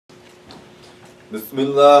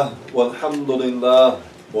Bismillah, walhamdulillah,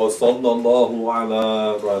 wa sallallahu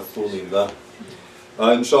ala rasulillah.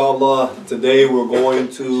 Inshallah, today we're going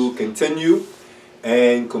to continue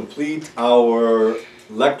and complete our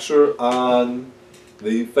lecture on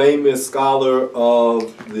the famous scholar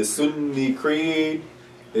of the Sunni Creed.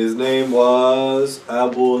 His name was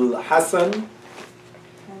Al-Ashari.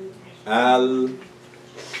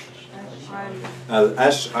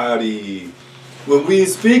 When we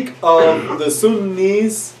speak of the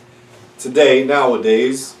Sunnis today,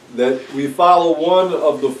 nowadays, that we follow one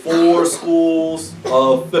of the four schools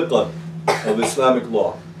of fiqh, of Islamic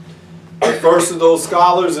law. The first of those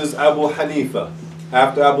scholars is Abu Hanifa.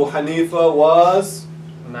 After Abu Hanifa was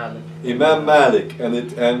Imam Malik.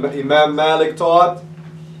 And Imam Malik taught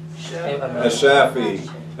Al-Shafi.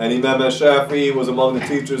 And Imam Al-Shafi was among the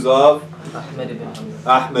teachers of Ahmad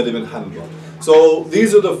ibn Hanbal. So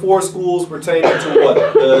these are the four schools pertaining to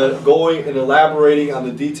what? Going and elaborating on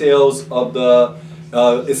the details of the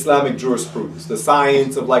Islamic jurisprudence, the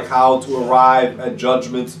science of like how to arrive at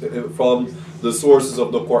judgments from the sources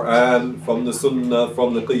of the Quran, from the Sunnah,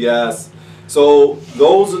 from the Qiyas. So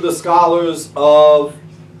those are the scholars of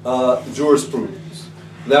jurisprudence.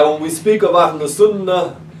 Now when we speak of Ahl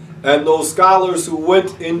Sunnah and those scholars who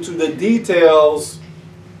went into the details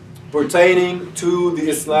pertaining to the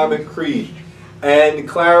Islamic creed, and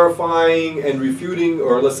clarifying and refuting,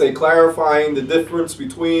 or let's say clarifying the difference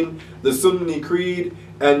between the Sunni creed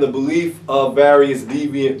and the belief of various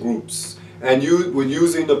deviant groups. And with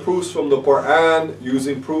using the proofs from the Quran,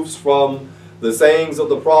 using proofs from the sayings of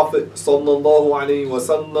the Prophet sallallahu alaihi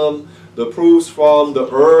wasallam, the proofs from the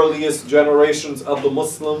earliest generations of the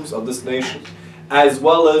Muslims of this nation, as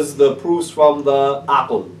well as the proofs from the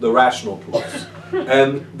aql, the rational proofs.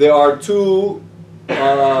 And there are two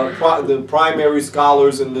the primary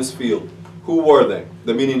scholars in this field. Who were they?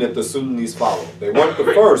 The meaning that the Sunnis follow. They weren't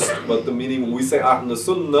the first, but the meaning when we say Ahl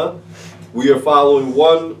Sunnah, we are following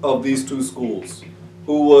one of these two schools.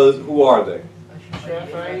 Who are they?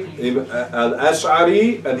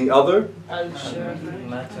 Al-Ashari and the other?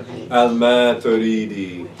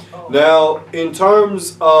 Al-Maturidi. Now, in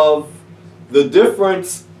terms of the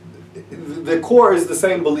difference, the core is the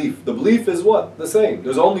same belief. The belief is what? The same.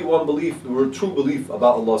 There's only one belief, or true belief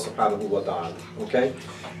about Allah subhanahu wa ta'ala. Okay?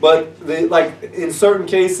 But like in certain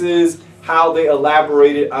cases, how they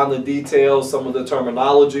elaborated on the details, some of the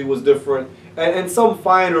terminology was different, and some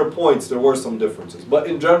finer points, there were some differences. But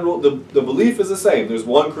in general, the belief is the same. There's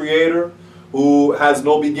one creator who has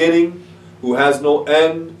no beginning, who has no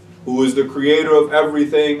end, who is the creator of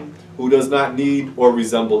everything, who does not need or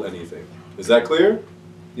resemble anything. Is that clear?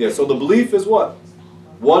 Yeah, so the belief is what?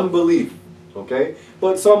 One belief, okay?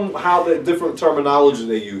 But somehow the different terminology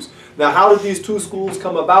they use. Now, how did these two schools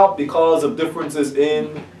come about? Because of differences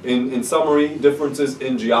in summary, differences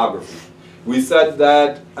in geography. We said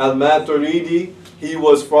that Al-Maturidi, he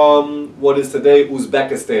was from what is today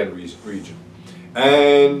Uzbekistan region.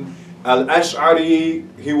 And Al-Ashari,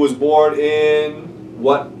 he was born in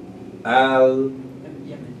what?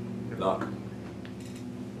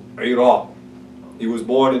 Iraq. He was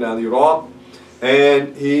born in Iraq,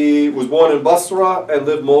 and he was born in Basra and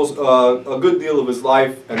lived a good deal of his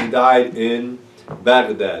life, and he died in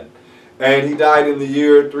Baghdad. And he died in the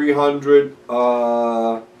year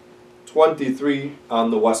 323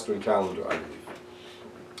 on the Western calendar, I believe.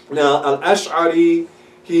 Now, Al-Ash'ari,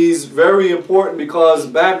 he's very important because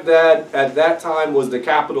Baghdad at that time was the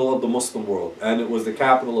capital of the Muslim world, and it was the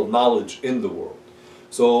capital of knowledge in the world.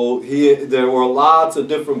 So there were lots of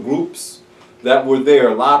different groups that were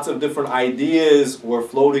there. Lots of different ideas were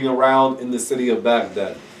floating around in the city of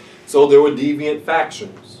Baghdad. So there were deviant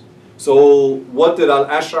factions. So what did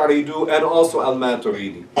Al-Ash'ari do? And also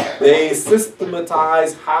Al-Maturidi. They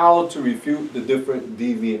systematized how to refute the different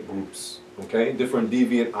deviant groups. Okay? Different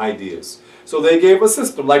deviant ideas. So they gave a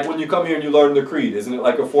system. Like when you come here and you learn the creed. Isn't it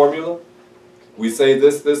like a formula? We say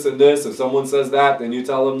this, this, and this. If someone says that, then you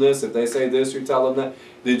tell them this. If they say this, you tell them that.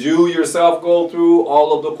 Did you yourself go through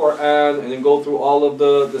all of the Quran and then go through all of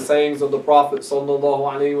the sayings of the Prophet sallallahu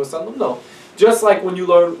alaihi wasallam? No. Just like when you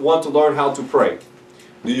want to learn how to pray.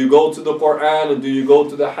 Do you go to the Quran and do you go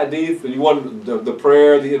to the Hadith and you want the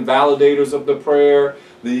prayer, the invalidators of the prayer,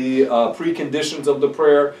 the preconditions of the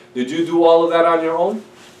prayer? Did you do all of that on your own?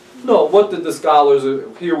 No. What did the scholars,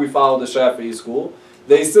 here we follow the Shafi'i school,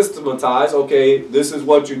 they systematize, okay, this is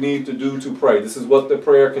what you need to do to pray. This is what the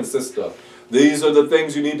prayer consists of. These are the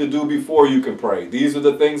things you need to do before you can pray. These are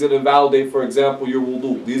the things that invalidate, for example, your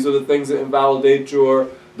wudu. These are the things that invalidate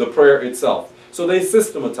the prayer itself. So they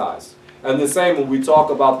systematize. And the same when we talk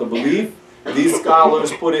about the belief, These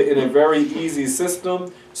scholars put it in a very easy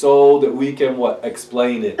system so that we can what?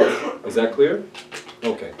 Explain it. Is that clear?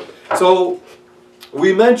 Okay. So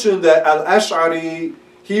we mentioned that Al-Ashari,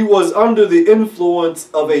 he was under the influence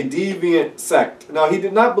of a deviant sect. Now, he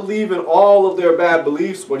did not believe in all of their bad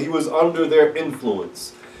beliefs, but he was under their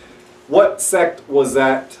influence. What sect was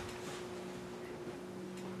that?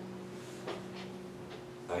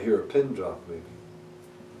 I hear a pin drop, maybe.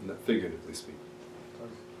 Not figuratively speaking.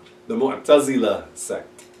 The Mu'tazila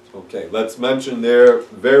sect. Okay, let's mention their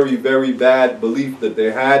very, very bad belief that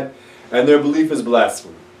they had, and their belief is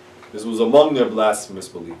blasphemy. This was among their blasphemous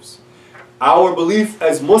beliefs. Our belief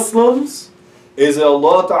as Muslims is that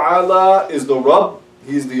Allah Ta'ala is the Rabb,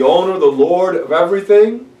 He's the owner, the Lord of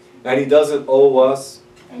everything, and He doesn't owe us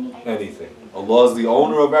anything. Allah is the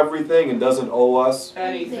owner of everything and doesn't owe us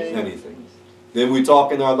anything. Then we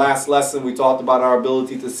talked in our last lesson, we talked about our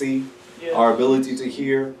ability to see, our ability to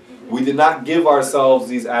hear. We did not give ourselves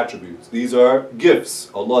these attributes. These are gifts.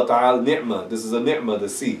 Allah Ta'ala, ni'mah. This is a ni'mah to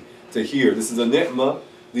see, to hear. This is a ni'mah.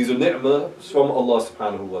 These are ni'mah from Allah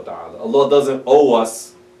Subhanahu wa Ta'ala. Allah doesn't owe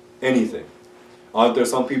us anything. Aren't there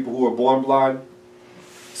some people who are born blind?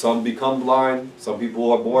 Some become blind. Some people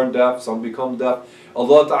are born deaf. Some become deaf.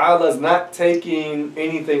 Allah Ta'ala is not taking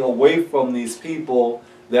anything away from these people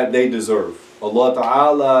that they deserve. Allah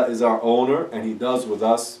Ta'ala is our owner and He does with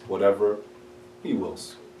us whatever He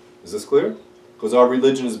wills. Is this clear? Because our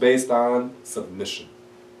religion is based on submission.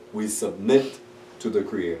 We submit to the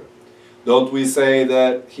Creator. Don't we say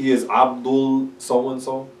that He is Abdul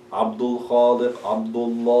so-and-so? Abdul Khaliq,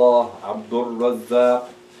 Abdullah, Abdul Razzaq.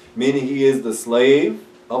 Meaning He is the slave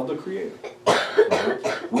of the Creator.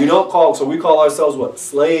 We call ourselves what?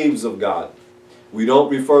 Slaves of God. We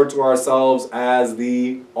don't refer to ourselves as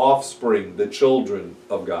the offspring, the children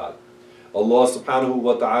of God. Allah Subhanahu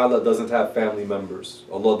wa Ta'ala doesn't have family members.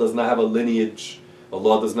 Allah does not have a lineage.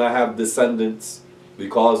 Allah does not have descendants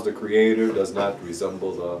because the Creator does not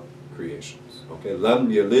resemble the creations. Okay, lam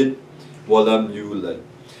yalid wa lam yulad.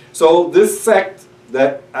 So this sect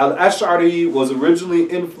that Al-Ashari was originally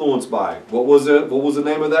influenced by, what was the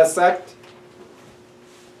name of that sect?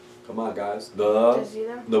 Come on, guys. The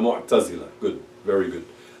Mu'tazila. Good, very good.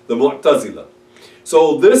 The Mu'tazila.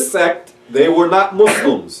 So this sect, they were not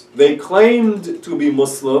Muslims. They claimed to be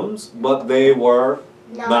Muslims, but they were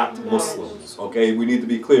not Muslims. Okay, we need to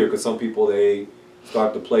be clear because some people, they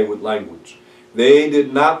start to play with language. They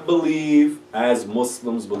did not believe as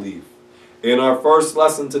Muslims believe. In our first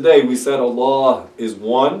lesson today, we said Allah is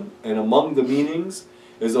one, and among the meanings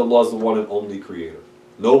is Allah is the one and only Creator.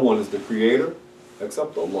 No one is the Creator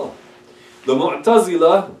except Allah. The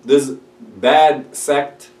Mu'tazila, this bad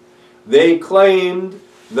sect, they claimed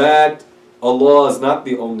that Allah is not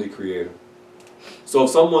the only Creator. So if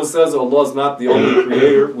someone says Allah is not the only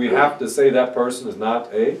Creator, we have to say that person is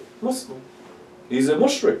not a Muslim. He's a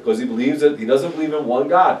mushrik because he believes that he doesn't believe in one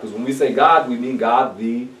God. Because when we say God, we mean God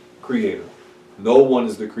the Creator. No one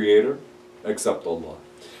is the Creator except Allah.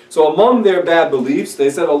 So among their bad beliefs, they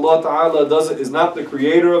said Allah Ta'ala is not the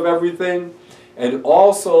Creator of everything. And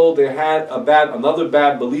also they had another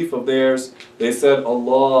bad belief of theirs. They said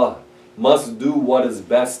Allah must do what is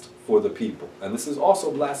best for the people. And this is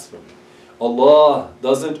also blasphemy. Allah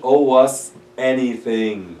doesn't owe us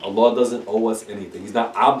anything. Allah doesn't owe us anything. He's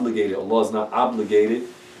not obligated. Allah is not obligated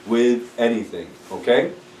with anything.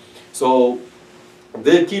 Okay? So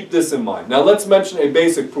they keep this in mind. Now let's mention a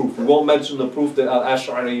basic proof. We won't mention the proof that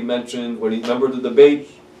Al-Ashari mentioned when he, remember the debate?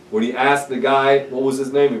 When he asked the guy, what was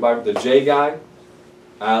his name? The J guy?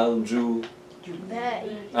 Al-Jubai,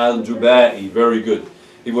 very good.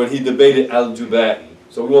 When he debated Al-Jubai.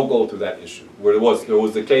 So we won't go through that issue. Where there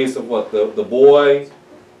was the case of what? The boy,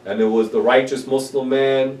 and there was the righteous Muslim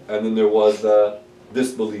man, and then there was the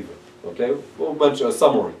disbeliever. Okay? We'll mention a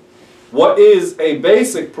summary. What is a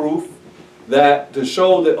basic proof that to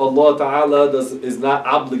show that Allah Ta'ala is not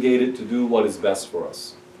obligated to do what is best for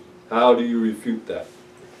us? How do you refute that?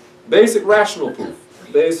 Basic rational proof.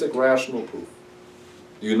 Basic rational proof.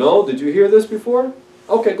 You know? Did you hear this before?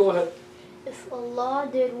 Okay, go ahead. If Allah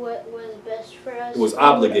did what was best for us... It was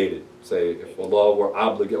obligated. Say, if Allah were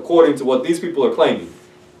obligated. According to what these people are claiming.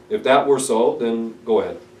 If that were so, then go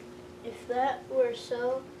ahead. If that were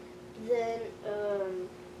so, then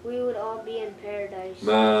we would all be in paradise.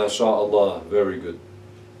 MashaAllah. Very good.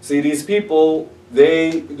 See, these people,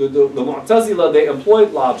 the Mu'tazila, they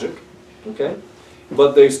employed logic. Okay?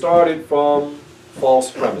 But they started from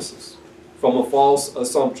false premises. From a false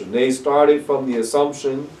assumption. They started from the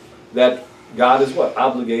assumption that God is what?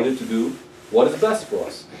 Obligated to do what is best for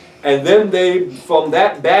us. And then they, from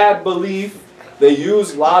that bad belief, they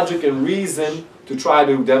use logic and reason to try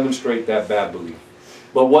to demonstrate that bad belief.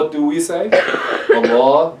 But what do we say?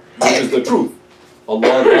 Allah, which is the truth.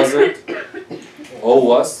 Allah doesn't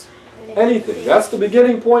owe us anything. That's the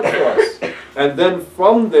beginning point for us. And then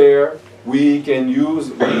from there, we can use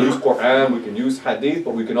Quran, we can use Hadith,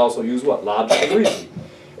 but we can also use what? Logic and reason.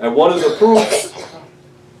 And one of the proofs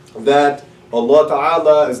that Allah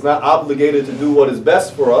Ta'ala is not obligated to do what is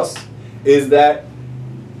best for us is that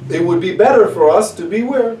it would be better for us to be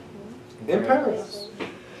where? In paradise.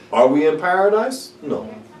 Are we in paradise? No.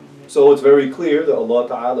 So it's very clear that Allah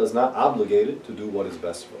Ta'ala is not obligated to do what is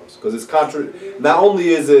best for us. Because it's not only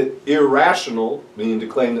is it irrational, meaning to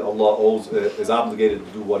claim that Allah is obligated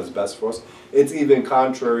to do what is best for us, it's even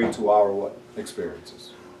contrary to our what?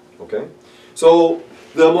 Experiences. Okay? So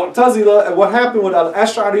the Mu'tazila, and what happened with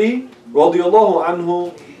Al-Ashari, radiyallahu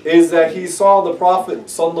anhu, is that he saw the Prophet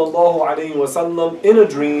sallallahu alayhi wasallam in a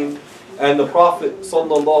dream, and the Prophet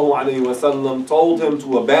sallallahu alayhi wasallam told him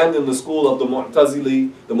to abandon the school of the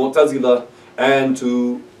Mu'tazila, and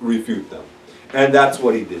to refute them. And that's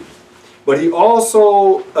what he did. But he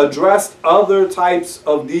also addressed other types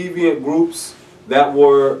of deviant groups that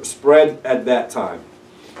were spread at that time.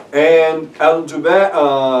 And Al-Ashari,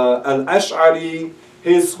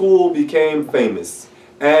 his school became famous.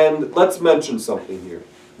 And let's mention something here.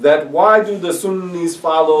 That why do the Sunnis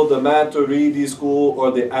follow the Maturidi school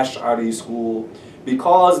or the Ash'ari school?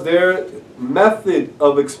 Because their method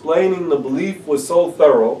of explaining the belief was so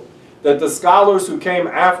thorough that the scholars who came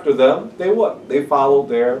after them, they what? They followed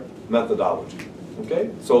their methodology. Okay?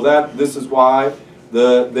 So this is why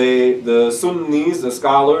the Sunnis, the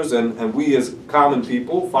scholars, and we as common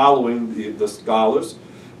people following the scholars,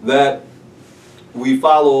 that we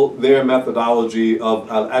follow their methodology of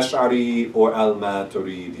Al-Ash'ari or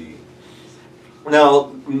Al-Maturidi.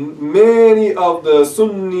 Now, many of the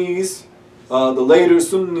Sunnis, the later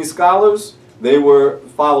Sunni scholars, they were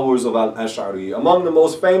followers of Al-Ash'ari. Among the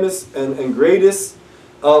most famous and greatest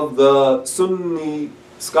of the Sunni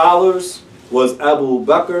scholars was Abu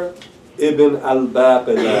Bakr ibn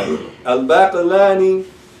al-Baqillani. Al-Baqillani,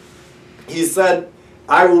 he said,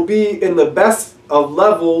 I will be in the best of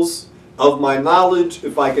levels of my knowledge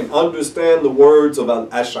if I can understand the words of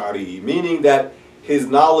Al-Ash'ari, meaning that his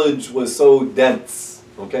knowledge was so dense,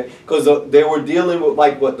 okay? Because they were dealing with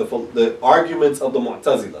like what the arguments of the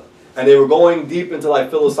Mu'tazila, and they were going deep into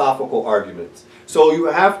like philosophical arguments. So you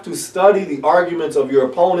have to study the arguments of your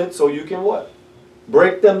opponent so you can what?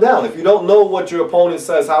 Break them down. If you don't know what your opponent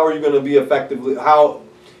says, how are you going to be effectively, how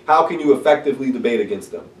can you effectively debate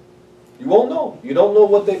against them? You won't know. You don't know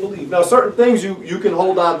what they believe. Now, certain things you can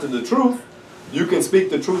hold on to the truth. You can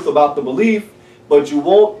speak the truth about the belief, but you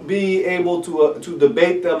won't be able to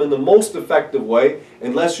debate them in the most effective way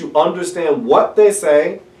unless you understand what they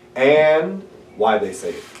say and why they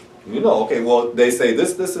say it. You know, okay, well, they say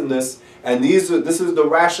this, this, and this, and this is the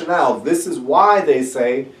rationale. This is why they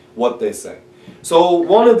say what they say. So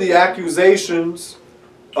one of the accusations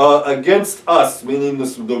against us, meaning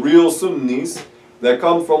the real Sunnis, that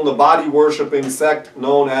come from the body-worshipping sect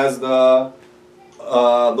known as the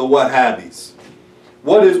Wahhabis.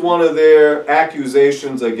 What is one of their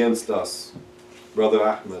accusations against us, Brother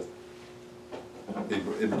Ahmed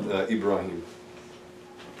Ibrahim?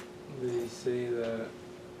 They say that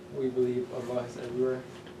we believe Allah is everywhere.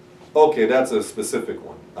 Okay, that's a specific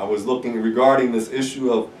one. I was looking regarding this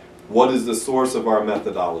issue of what is the source of our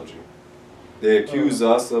methodology. They accuse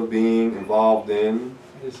us of being involved in...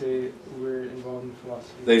 They say we're involved in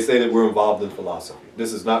philosophy. They say that we're involved in philosophy.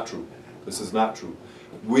 This is not true. This is not true.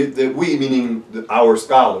 We meaning our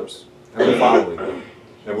scholars, and we're following them,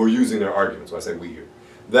 and we're using their arguments. So I say we here.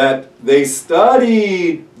 That they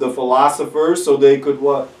studied the philosophers so they could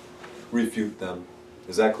what? Refute them.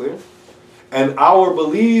 Is that clear? And our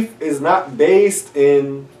belief is not based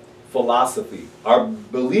in philosophy. Our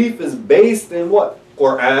belief is based in what?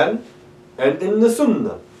 Quran and in the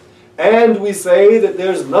Sunnah. And we say that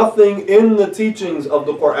there's nothing in the teachings of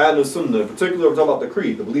the Quran and Sunnah, in particular we're talking about the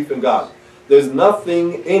creed, the belief in God. There's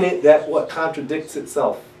nothing in it that what contradicts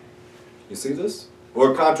itself. You see this?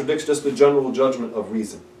 Or contradicts just the general judgment of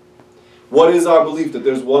reason. What is our belief? That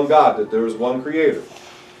there's one God, that there is one Creator.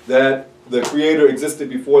 That the Creator existed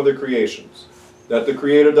before the creations. That the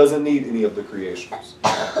Creator doesn't need any of the creations.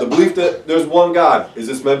 The belief that there's one God, is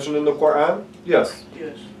this mentioned in the Quran? Yes.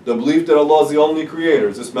 Yes. The belief that Allah is the only Creator,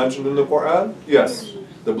 is this mentioned in the Quran? Yes.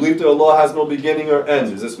 The belief that Allah has no beginning or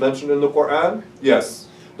end, is this mentioned in the Quran? Yes.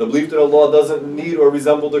 The belief that Allah doesn't need or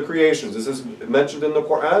resemble the creations, is this mentioned in the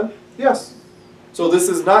Quran? Yes. So this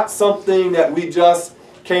is not something that we just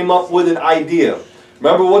came up with an idea.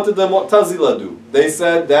 Remember, what did the Mu'tazila do? They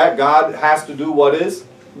said that God has to do what is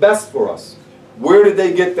best for us. Where did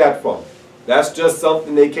they get that from? That's just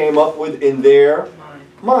something they came up with in their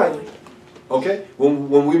mind. Okay?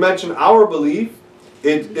 When we mention our belief,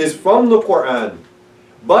 it is from the Quran.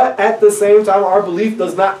 But at the same time, our belief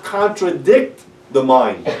does not contradict the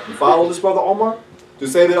mind. You follow this, Brother Omar? To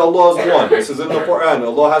say that Allah is one. This is in the Quran.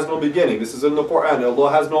 Allah has no beginning. This is in the Quran. Allah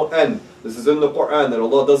has no end. This is in the Quran. That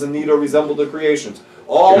Allah doesn't need or resemble the creations.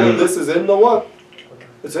 All of this is in the what?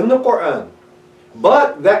 It's in the Quran.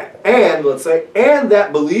 But that, and let's say, and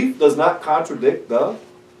that belief does not contradict the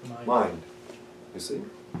mind. You see?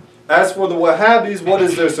 As for the Wahhabis, what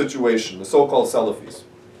is their situation? The so-called Salafis.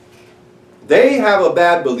 They have a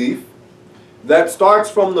bad belief that starts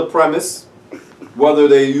from the premise, whether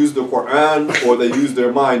they use the Quran or they use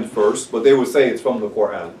their mind first, but they would say it's from the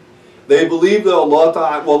Quran. They believe that Allah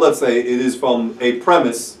Ta'ala, well, let's say it is from a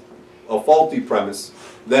premise, a faulty premise,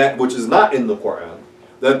 that which is not in the Quran,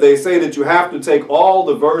 that they say that you have to take all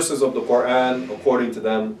the verses of the Quran according to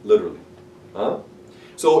them literally. Huh?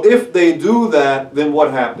 So if they do that, then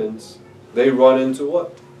what happens? They run into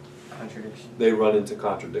what? Contradiction. They run into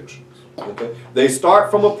contradictions. Okay? They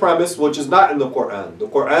start from a premise which is not in the Quran. The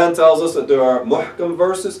Quran tells us that there are muhkam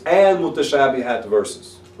verses and mutashabihat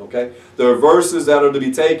verses. Okay? There are verses that are to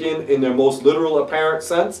be taken in their most literal apparent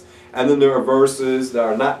sense, and then there are verses that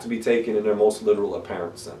are not to be taken in their most literal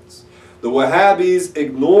apparent sense. The Wahhabis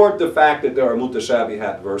ignored the fact that there are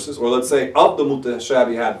mutashabihat verses, or let's say of the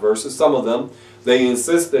mutashabihat verses, some of them, they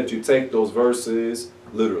insist that you take those verses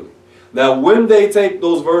literally. Now when they take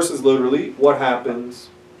those verses literally, what happens?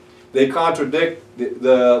 They contradict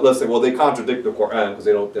let's say, well, they contradict the Quran because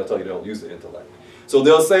they'll tell you they don't use the intellect. So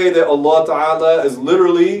they'll say that Allah Ta'ala is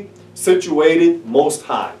literally situated most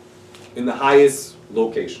high, in the highest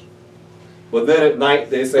location. But then at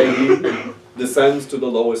night they say He descends to the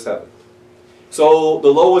lowest heaven. So the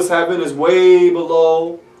lowest heaven is way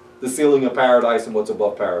below the ceiling of paradise and what's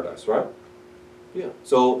above paradise, right? Yeah.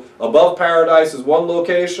 So above paradise is one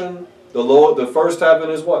location. The first heaven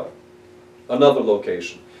is what? Another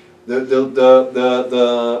location.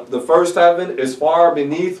 The first heaven is far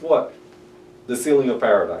beneath what? The ceiling of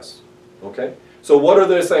paradise. Okay? So what are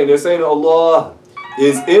they saying? They're saying Allah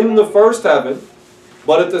is in the first heaven,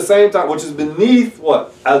 but at the same time, which is beneath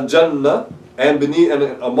what? Al-Jannah, and beneath and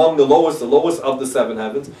among the lowest of the seven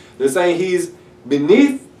heavens. They're saying He's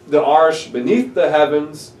beneath the arsh, beneath the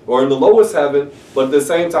heavens, or in the lowest heaven, but at the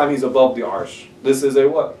same time He's above the arsh. This is a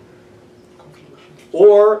what?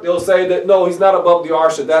 Or they'll say that no, He's not above the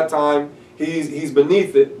arsh at that time, he's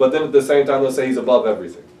beneath it, but then at the same time they'll say He's above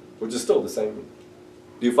everything, which is still the same.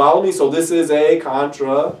 Do you follow me? So this is a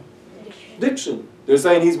contradiction. They're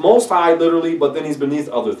saying He's most high literally, but then He's beneath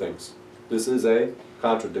other things. This is a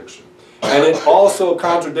contradiction. And it also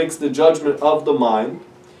contradicts the judgment of the mind,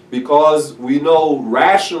 because we know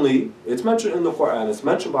rationally, it's mentioned in the Quran, it's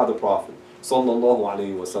mentioned by the Prophet sallallahu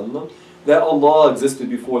alaihi wasallam, that Allah existed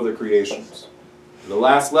before the creations. The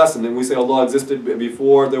last lesson, then we say Allah existed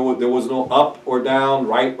before there was no up or down,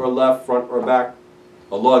 right or left, front or back.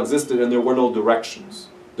 Allah existed and there were no directions.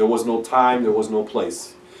 There was no time, there was no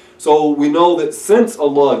place. So we know that since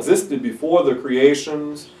Allah existed before the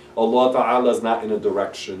creations, Allah Ta'ala is not in a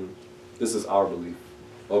direction. This is our belief.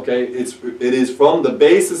 Okay? It is from the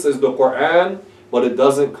basis as the Quran, but it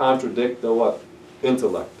doesn't contradict the what?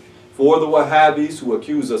 Intellect. For the Wahhabis who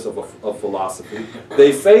accuse us of philosophy,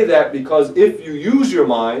 they say that because if you use your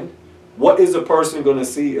mind, what is a person going to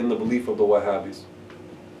see in the belief of the Wahhabis?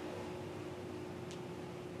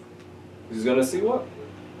 He's going to see what?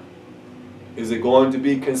 Is it going to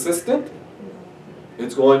be consistent?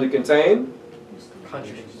 It's going to contain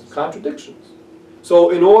contradictions.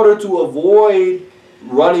 So in order to avoid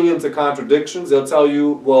running into contradictions, they'll tell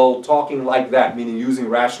you, well, talking like that, meaning using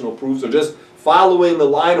rational proofs, or just following the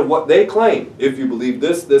line of what they claim. If you believe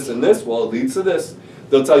this, this, and this, well, it leads to this.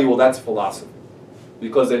 They'll tell you, well, that's philosophy.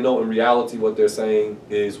 Because they know in reality what they're saying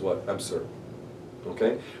is what? Absurd.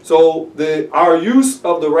 Okay? So our use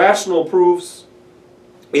of the rational proofs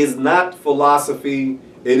is not philosophy.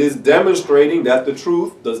 It is demonstrating that the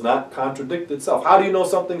truth does not contradict itself. How do you know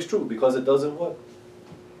something's true? Because it doesn't what?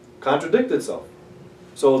 Contradict itself.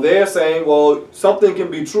 So they're saying, well, something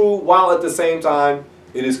can be true while at the same time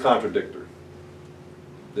it is contradictory.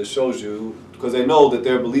 This shows you, because they know that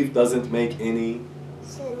their belief doesn't make any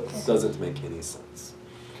sense.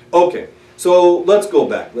 Okay, so let's go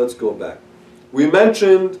back. We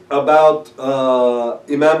mentioned about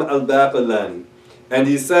Imam al-Baqillani, and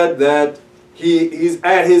he said that he's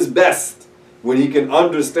at his best when he can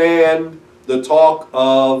understand the talk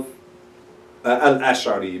of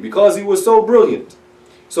Al-Ashari, because he was so brilliant.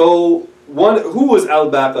 So who was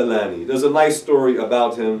Al-Baqillani? There's a nice story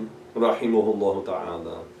about him Rahimahullah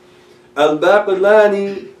ta'ala.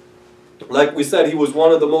 Al-Baqillani, like we said, he was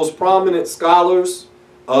one of the most prominent scholars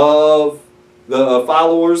of the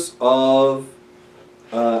followers of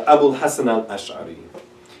Abu Hassan al-Ashari.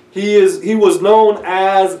 He was known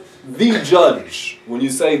as the judge. When you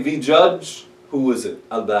say the judge, who is it?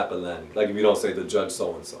 Al-Baqillani. Like if you don't say the judge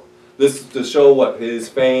so-and-so. This is to show what? His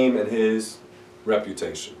fame and his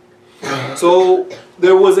reputation. So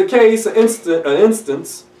there was a case, an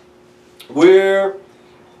instance, where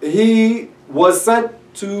he was sent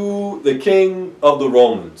to the king of the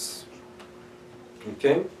Romans.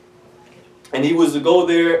 Okay? And he was to go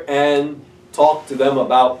there and talk to them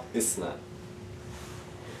about Islam.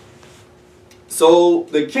 So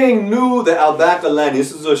the king knew that Al-Baqillani,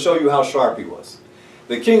 this is to show you how sharp he was.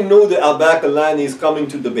 The king knew that Al-Baqillani is coming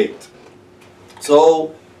to debate.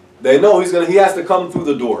 So they know he has to come through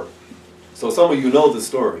the door. So some of you know the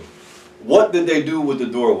story. What did they do with the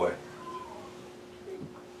doorway?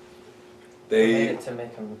 They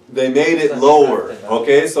made it lower.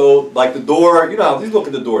 Okay, so like the door, you know, you look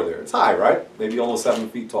at the door there. It's high, right? Maybe almost 7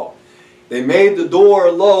 feet tall. They made the door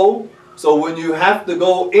low, so when you have to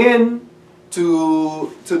go in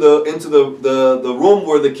into the room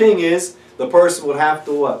where the king is, the person would have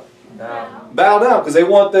to what? Bow down, because they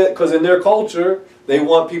want that. Because in their culture, they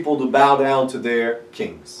want people to bow down to their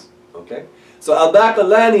kings. Okay, so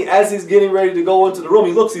Al-Baqillani, as he's getting ready to go into the room,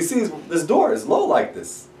 he looks, he sees this door is low like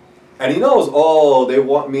this. And he knows, oh, they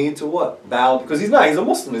want me to what? Bow, because he's not, he's a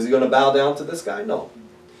Muslim. Is he going to bow down to this guy? No.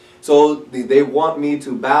 So they want me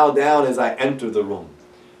to bow down as I enter the room.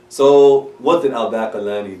 So what did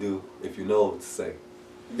Al-Baqillani do, if you know what to say?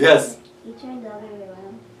 Yes? He turned the other way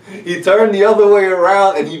around. He turned the other way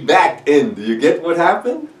around and he backed in. Do you get what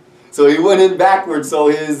happened? So he went in backwards, so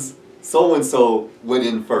his so-and-so went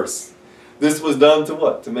in first. This was done to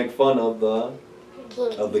what? To make fun of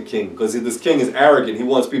the king. Because this king is arrogant. He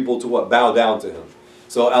wants people to what? Bow down to him.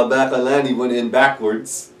 So Al-Baqillani went in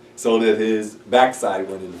backwards so that his backside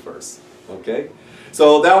went in first. Okay?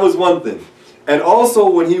 So that was one thing. And also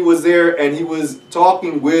when he was there and he was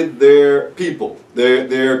talking with their people,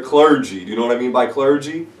 their clergy. Do you know what I mean by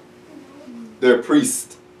clergy? Their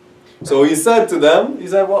priest. So he said to them, he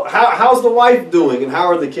said, well, how's the wife doing and how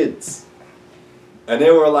are the kids? And they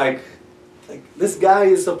were like, this guy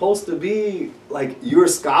is supposed to be like your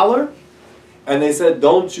scholar? And they said,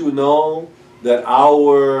 don't you know that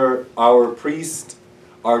our priests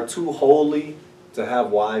are too holy to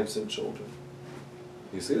have wives and children?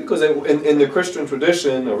 You see, because in the Christian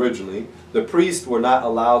tradition originally, the priests were not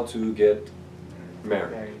allowed to get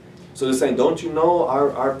married. So they're saying, don't you know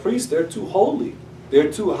our priests, they're too holy.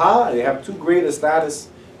 They're too high. They have too great a status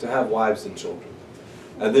to have wives and children.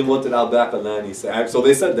 And then what did Al-Baqillani say? So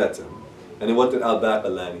they said that to him. And then what did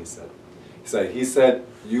Al-Baqillani say? He said,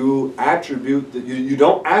 you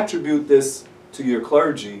don't attribute this to your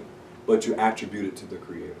clergy, but you attribute it to the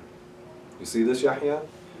Creator. You see this, Yahya?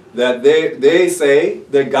 That they say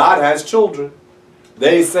that God has children.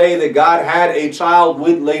 They say that God had a child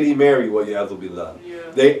with Lady Mary. Yeah.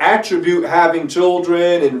 They attribute having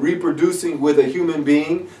children and reproducing with a human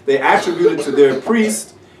being. They attribute it to their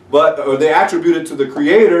priest, or they attribute it to the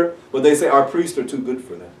Creator, but they say our priests are too good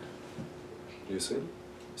for that. You see?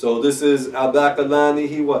 So this is Al-Baqillani,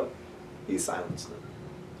 he silenced them.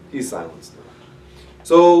 He silenced them.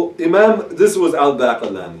 So this was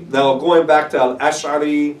Al-Baqillani. Now going back to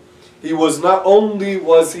Al-Ashari, he was not only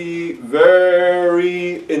was he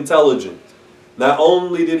very intelligent, not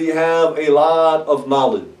only did he have a lot of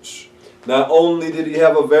knowledge, not only did he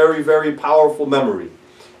have a very, very powerful memory,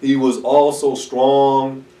 he was also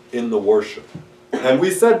strong in the worship. And we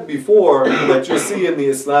said before that you see in the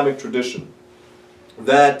Islamic tradition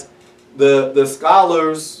that the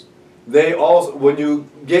scholars, they also, when you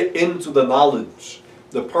get into the knowledge,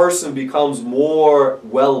 the person becomes more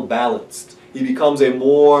well-balanced. He becomes a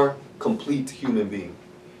more complete human being.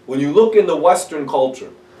 When you look in the Western culture,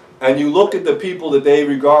 and you look at the people that they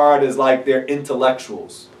regard as like they're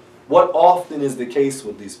intellectuals, what often is the case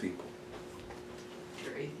with these people?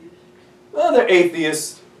 They're atheists. Well, they're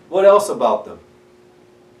atheists. What else about them?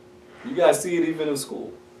 You guys see it even in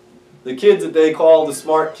school. The kids that they call the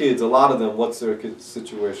smart kids, a lot of them, what's their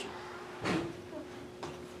situation?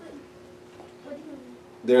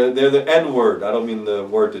 They're the N-word. I don't mean the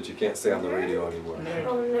word that you can't say on the radio anymore.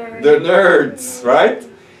 They're nerds, right?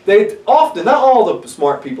 They often, not all the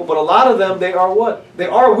smart people, but a lot of them, they are what? They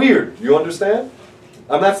are weird. You understand?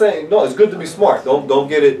 I'm not saying, no, it's good to be smart. Don't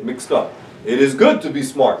get it mixed up. It is good to be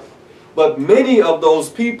smart. But many of those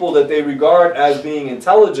people that they regard as being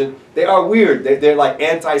intelligent, they are weird. They're like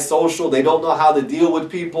antisocial. They don't know how to deal with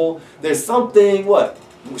people. There's something, what?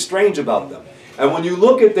 strange about them. And when you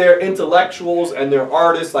look at their intellectuals and their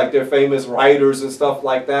artists, like their famous writers and stuff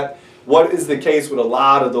like that, what is the case with a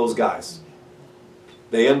lot of those guys?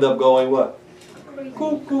 They end up going what?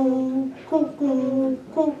 Cuckoo, cuckoo,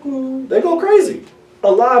 cuckoo. They go crazy.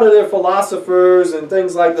 A lot of their philosophers and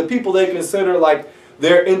things like the people they consider like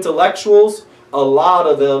their intellectuals, a lot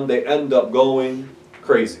of them, they end up going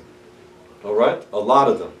crazy. All right? A lot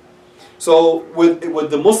of them. So with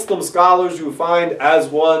the Muslim scholars, you find as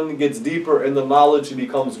one gets deeper in the knowledge, he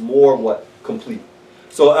becomes more what? Complete.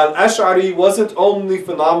 So Al-Ashari wasn't only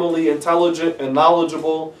phenomenally intelligent and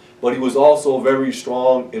knowledgeable, but he was also very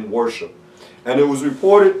strong in worship. And it was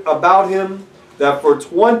reported about him that for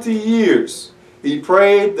 20 years, he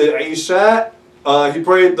prayed the Isha, he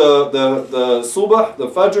prayed the Subah, the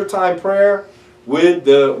Fajr time prayer, with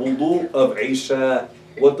the wudu of Isha.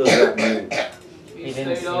 What does that mean? He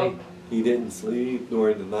didn't sleep. He didn't sleep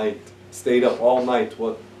during the night. Stayed up all night.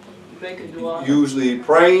 What? Make a dua. Usually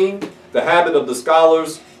praying. The habit of the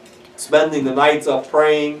scholars, spending the nights up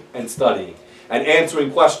praying and studying. And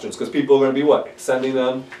answering questions, because people are going to be what? Sending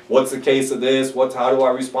them, what's the case of this? How do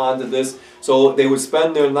I respond to this? So they would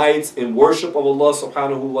spend their nights in worship of Allah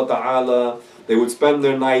subhanahu wa ta'ala. They would spend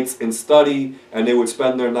their nights in study, and they would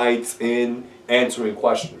spend their nights in answering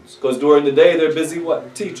questions. Because during the day, they're busy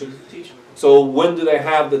what? Teaching. So when do they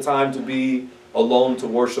have the time to be alone to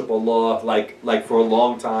worship Allah, like for a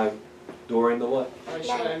long time? During the what?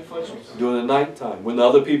 During the night time. When the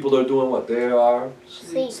other people are doing what? They are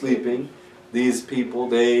sleeping. These people,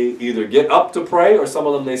 they either get up to pray, or some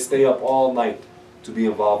of them, they stay up all night to be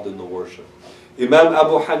involved in the worship. Imam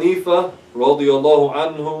Abu Hanifa, radiyallahu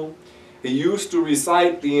anhu, he used to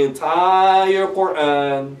recite the entire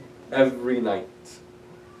Quran every night.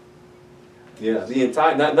 Yeah, the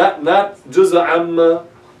entire, not Juz'a Amma,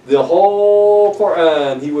 the whole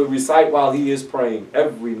Quran he would recite while he is praying.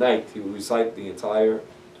 Every night he would recite the entire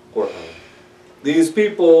Quran. These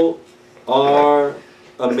people are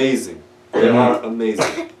amazing. They are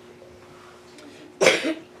amazing.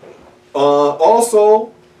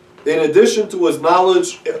 Also, in addition to his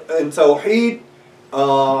knowledge in Tawheed,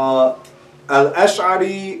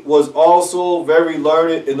 Al-Ash'ari was also very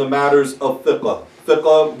learned in the matters of fiqh.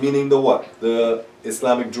 Fiqh meaning the what? The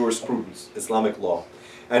Islamic jurisprudence, Islamic law.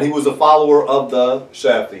 And he was a follower of the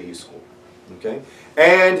Shafi'i school. Okay?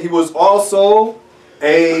 And he was also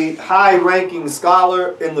a high-ranking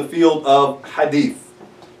scholar in the field of hadith.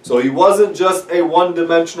 So he wasn't just a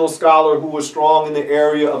one-dimensional scholar who was strong in the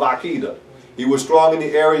area of Aqidah. He was strong in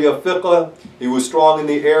the area of fiqh, he was strong in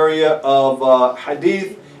the area of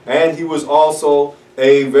hadith, and he was also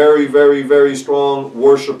a very, very, very strong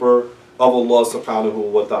worshipper of Allah subhanahu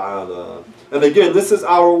wa ta'ala. And again, this is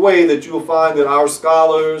our way that you'll find that our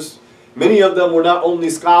scholars, many of them were not only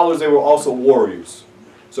scholars, they were also warriors.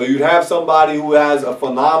 So you'd have somebody who has a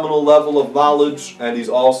phenomenal level of knowledge, and he's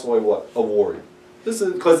also a what? A warrior. This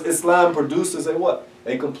is because Islam produces a what?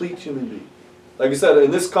 A complete human being. Like you said,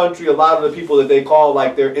 in this country, a lot of the people that they call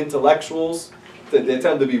like their intellectuals, they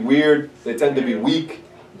tend to be weird, they tend to be weak.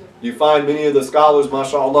 You find many of the scholars,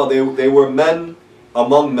 mashallah, they were men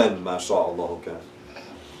among men, mashallah. Okay.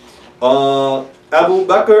 Abu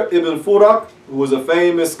Bakr ibn Furak, who was a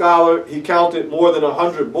famous scholar, he counted more than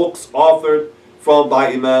 100 books authored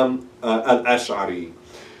by Imam Al-Ash'ari.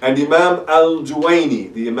 And Imam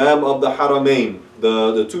Al-Juwayni, the Imam of the Haramain,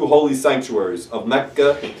 the two holy sanctuaries of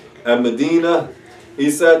Mecca and Medina, he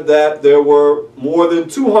said that there were more than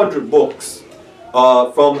 200 books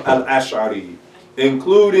from Al-Ash'ari,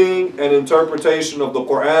 including an interpretation of the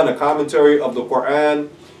Quran, a commentary of the Quran,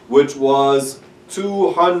 which was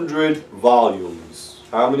 200 volumes.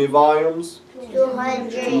 How many volumes?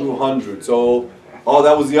 200. 200. So,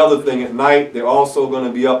 that was the other thing. At night, they're also going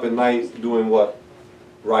to be up at night doing what?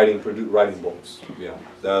 Writing books. Yeah,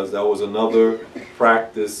 that was another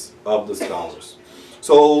practice of the scholars.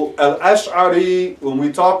 So Al-Ash'ari, when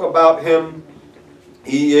we talk about him,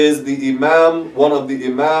 he is the Imam, one of the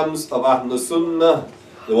Imams of Ahl Sunnah,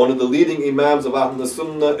 one of the leading Imams of Ahl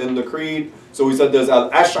Sunnah in the Creed. So we said there's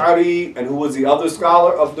Al-Ash'ari, and who was the other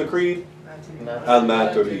scholar of the Creed?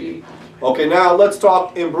 Al-Maturidi. Okay, now let's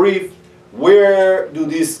talk in brief. Where do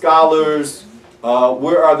these scholars,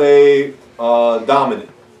 where are they dominant?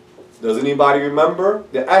 Does anybody remember?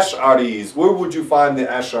 The Ash'aris. Where would you find the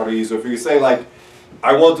Ash'aris? Or if you say like,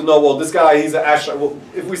 I want to know, well, this guy, he's an Ash'ari. Well,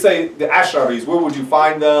 if we say the Ash'aris, where would you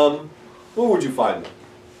find them? Where would you find them?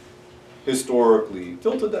 Historically,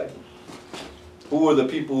 till today. Who are the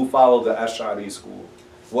people who follow the Ash'ari school?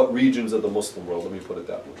 What regions of the Muslim world? Let me put it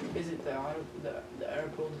that way. Is it the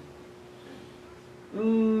Arab world?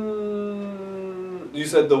 You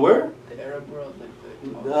said the where? The Arab world, like the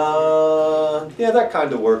Yeah, that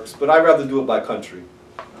kind of works, but I'd rather do it by country.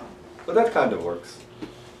 But that kind of works.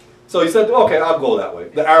 So he said, okay, I'll go that way.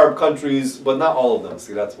 The Arab countries, but not all of them.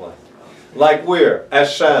 See, that's why. Like where?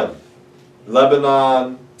 Asham,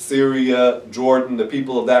 Lebanon, Syria, Jordan, the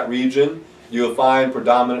people of that region, you'll find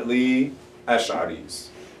predominantly Ash'aris.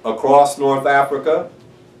 Across North Africa,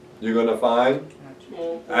 you're going to find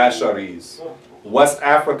Ash'aris. West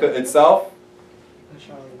Africa itself,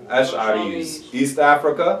 Ash'aris. East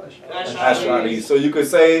Africa, Ash'aris. So you could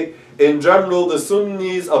say, in general, the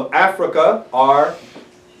Sunnis of Africa are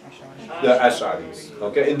the Ash'aris.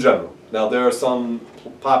 Okay, in general. Now there are some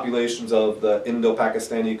populations of the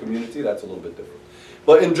Indo-Pakistani community, that's a little bit different.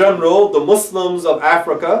 But in general, the Muslims of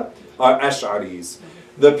Africa are Ash'aris.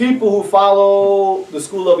 The people who follow the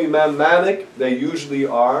school of Imam Malik, they usually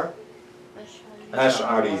are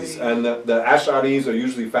Ash'aris. And the Ash'aris are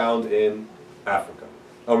usually found in Africa.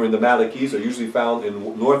 I mean, the Malikis are usually found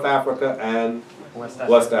in North Africa and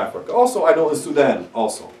West Africa. Also, I know in Sudan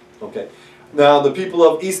also. Okay. Now, the people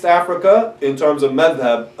of East Africa, in terms of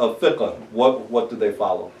madhab, of fiqh, what do they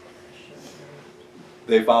follow?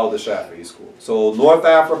 They follow the Shafi'i school. So, North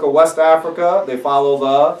Africa, West Africa, they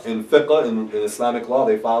follow in fiqh, in Islamic law,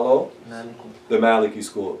 they follow the Maliki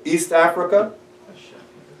school. East Africa,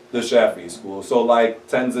 the Shafi'i school. So, like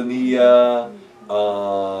Tanzania,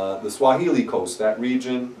 the Swahili coast, that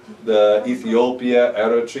region, the Ethiopia,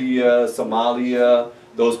 Eritrea, Somalia,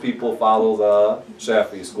 those people follow the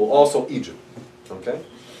Shafi'i school. Also Egypt. Okay?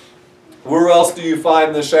 Where else do you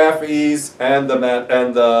find the Shafi'is and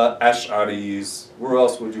the Ash'aris? Where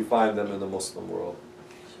else would you find them in the Muslim world?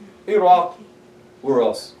 Iraq. Where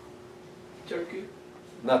else? Turkey.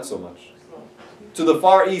 Not so much. To the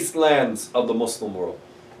far east lands of the Muslim world.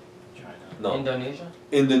 No. Indonesia?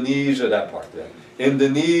 Indonesia, that part there.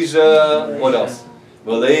 Indonesia, what else?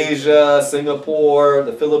 Malaysia, Singapore,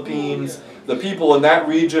 the Philippines. The people in that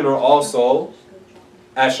region are also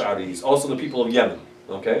Ash'aris, also the people of Yemen,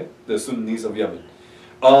 okay? The Sunnis of Yemen.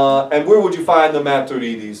 And where would you find the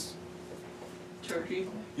Maturidis? Turkey.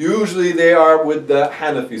 Usually they are with the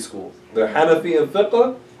Hanafi school. They're Hanafi in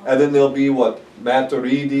fiqh, and then they'll be what?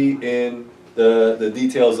 Maturidi in the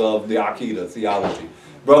details of the Aqidah, theology.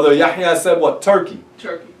 Brother Yahya said what? Turkey.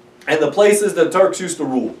 Turkey. And the places the Turks used to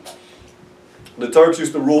rule. The Turks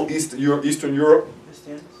used to rule Eastern Europe.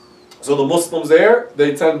 So the Muslims there,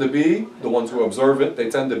 they tend to be, the ones who are observant, they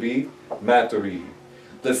tend to be Maturidi.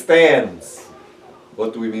 The stands.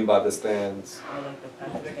 What do we mean by the stands?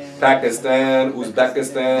 Pakistan,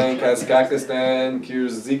 Uzbekistan, Kazakhstan,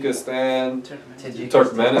 Kyrgyzstan,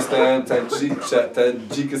 Turkmenistan,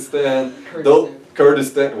 Tajikistan,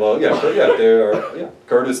 Kurdistan. Well,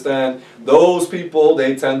 Kurdistan. Those people,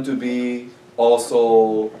 they tend to be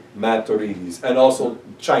also Maturidis, and also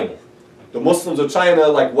China. The Muslims of China,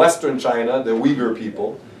 like Western China, the Uyghur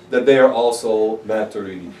people, that they are also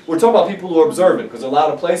Maturidi. We're talking about people who are observant, because a lot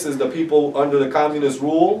of places, the people under the communist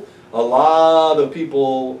rule, a lot of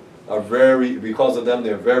people are because of them,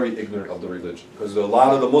 they're very ignorant of the religion. Because a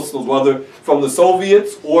lot of the Muslims, whether from the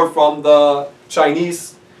Soviets or from the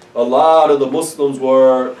Chinese, a lot of the Muslims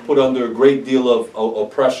were put under a great deal of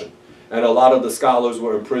oppression. And a lot of the scholars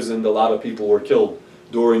were imprisoned, a lot of people were killed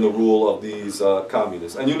during the rule of these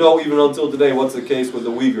communists. And you know, even until today, what's the case with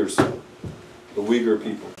the Uyghurs? The Uyghur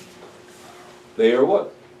people. They are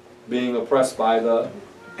what? Being oppressed by the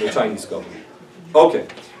Chinese government. Okay,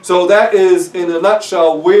 so that is, in a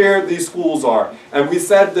nutshell, where these schools are. And we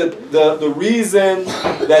said that the reason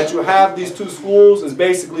that you have these two schools is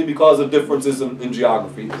basically because of differences in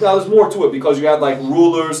geography. Now, there's more to it, because you had like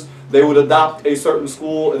rulers, they would adopt a certain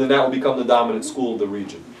school, and then that would become the dominant school of the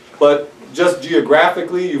region. But just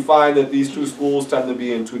geographically, you find that these two schools tend to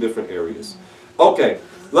be in two different areas. Okay,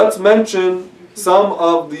 let's mention some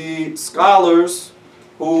of the scholars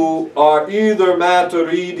who are either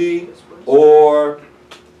Maturidi or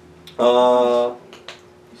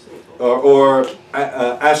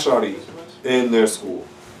Ash'ari in their school.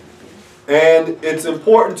 And it's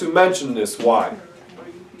important to mention this. Why?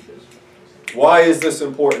 Why is this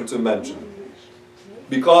important to mention?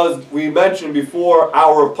 Because we mentioned before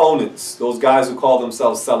our opponents, those guys who call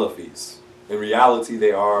themselves Salafis. In reality,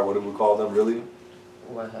 they are, what do we call them really?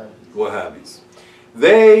 Wahhabis.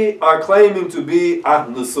 They are claiming to be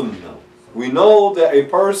Ahl Sunnah. We know that a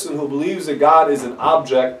person who believes that God is an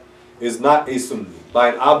object is not a Sunni. By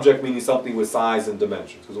an object meaning something with size and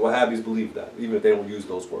dimensions. Because Wahhabis believe that, even if they don't use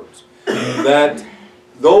those words. That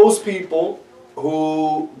those people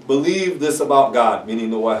who believe this about God, meaning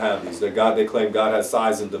the Wahhabis, that God, they claim God has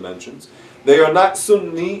size and dimensions, they are not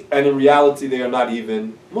Sunni, and in reality they are not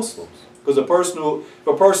even Muslims. Because if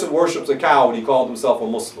a person worships a cow and he called himself a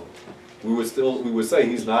Muslim, we would say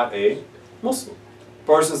he's not a Muslim.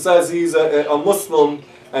 Person says he's a Muslim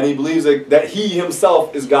and he believes that he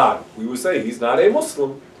himself is God, we would say he's not a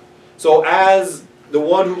Muslim. So as the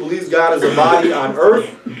one who believes God is a body on earth,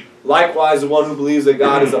 likewise the one who believes that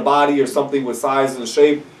God is a body or something with size and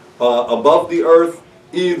shape above the earth,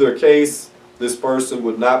 either case, this person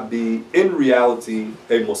would not be in reality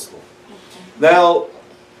a Muslim. Now,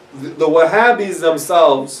 the Wahhabis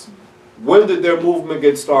themselves, when did their movement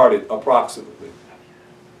get started approximately?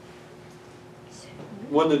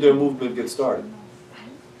 When did their movement get started?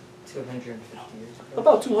 250 years ago.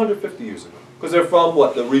 About 250 years ago. Because they're from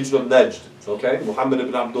what? The region of Najd. Okay? Muhammad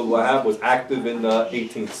ibn Abdul Wahhab was active in the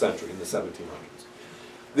 18th century, in the 1700s.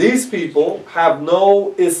 These people have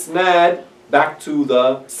no isnad back to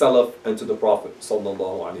the Salaf and to the Prophet sallallahu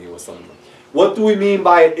alaihi wasallam. What do we mean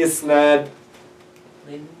by isnad?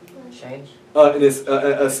 Change. It is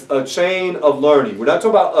a chain of learning. We're not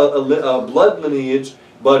talking about a blood lineage,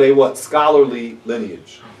 but a what? Scholarly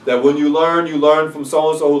lineage. That when you learn from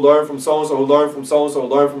so-and-so, who learned from so-and-so, who learned from so-and-so, who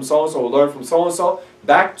learned from so-and-so, who learned from so-and-so,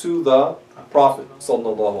 back to the Prophet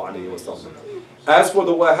sallallahu alaihi wasallam. As for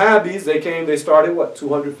the Wahhabis, they started what?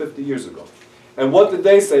 250 years ago. And what did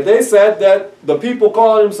they say? They said that the people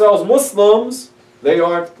calling themselves Muslims, they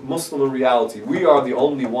aren't Muslim in reality. We are the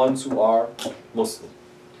only ones who are Muslim.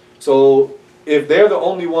 So if they're the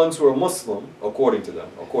only ones who are Muslim, according to them,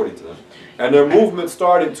 and their movement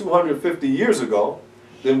started 250 years ago,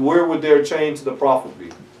 then where would their chain to the Prophet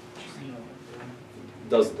be?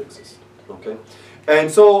 Doesn't exist. Okay?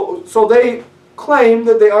 And so they claim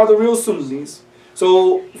that they are the real Sunnis.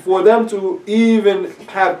 So for them to even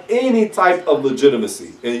have any type of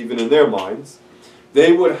legitimacy, even in their minds,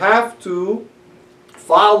 they would have to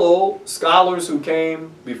follow scholars who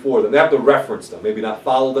came before them. They have to reference them. Maybe not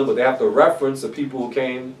follow them, but they have to reference the people who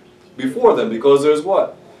came before them. Because there's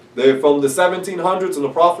what? They're from the 1700s and the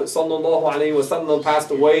Prophet ﷺ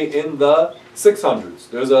passed away in the 600s.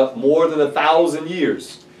 There's more than 1,000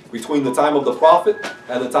 years between the time of the Prophet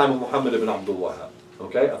and the time of Muhammad ibn Abdul Wahhab.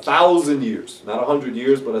 Okay? 1,000 years. Not 100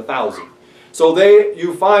 years, but 1,000. So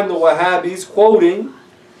you find the Wahhabis quoting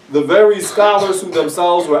the very scholars who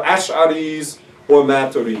themselves were Ash'aris or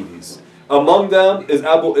Maturidis. Among them is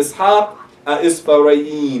Abu Ishaq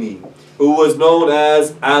al-Isfarayini, who was known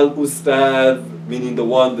as Al-Ustad, meaning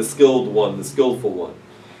the skilled one, the skillful one.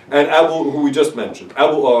 And Abu, who we just mentioned,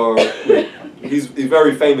 he's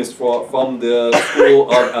very famous from the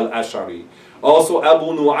school of Al-Ashari. Also Abu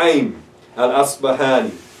Nu'aym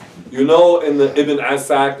al-Asbahani. You know, in the Ibn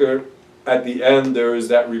Asakir, at the end there is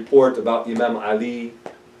that report about Imam Ali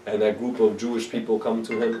and that group of Jewish people come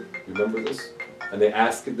to him. You remember this? And they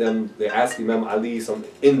ask Imam Ali some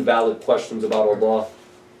invalid questions about Allah.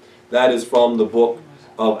 That is from the book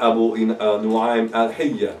of Abu Nu'aym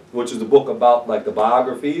al-Hiyya, which is the book about like the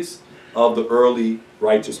biographies of the early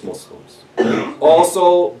righteous Muslims.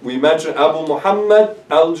 Also, we mentioned Abu Muhammad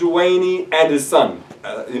al-Juwayni and his son,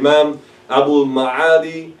 Imam Abu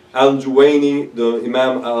Ma'adi al-Juwayni, the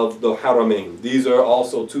Imam of the Haramain. These are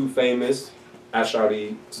also two famous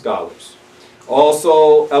Ash'ari scholars.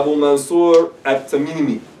 Also, Abu Mansur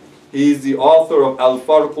at-Tamimi. He's the author of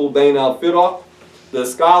Al-Farqu Bayn al-Firaq. The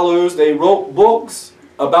scholars, they wrote books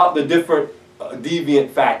about the different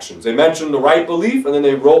deviant factions. They mentioned the right belief and then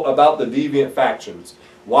they wrote about the deviant factions.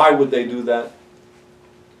 Why would they do that?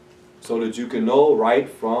 So that you can know right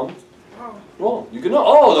from wrong. You can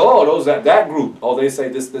know, those that group. Oh, they say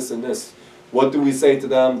this, this, and this. What do we say to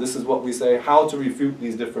them? This is what we say. How to refute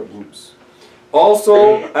these different groups.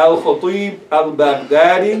 Also, Al-Khatib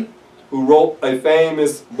al-Baghdadi, who wrote a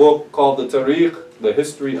famous book called the Tariq, the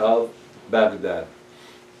history of Baghdad.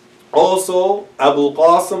 Also, Abu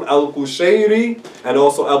Qasim al-Qushayri and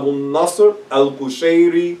also Abu Nasr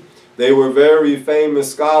al-Qushayri. They were very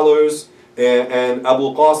famous scholars. And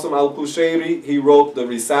Abu Qasim al-Qushayri, he wrote the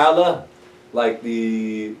Risala, like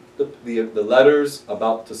the letters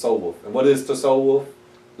about Tasawwuf. And what is Tasawwuf?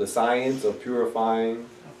 The science of purifying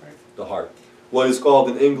the heart. What is called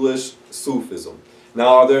in English Sufism.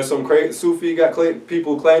 Now, are there some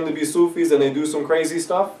people who claim to be Sufis and they do some crazy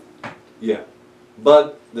stuff? Yeah.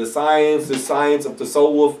 But the science of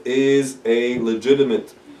Tasawwuf is a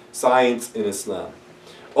legitimate science in Islam.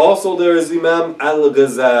 Also, there is Imam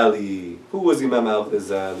al-Ghazali. Who was Imam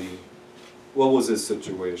al-Ghazali? What was his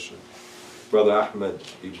situation? Brother Ahmed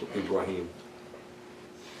Ibrahim.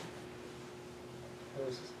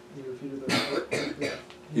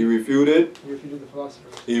 He refuted the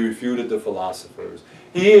philosophers. He refuted the philosophers.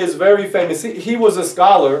 He is very famous. He was a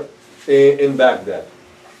scholar in Baghdad.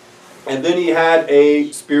 And then he had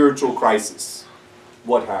a spiritual crisis.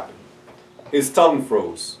 What happened? His tongue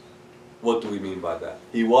froze. What do we mean by that?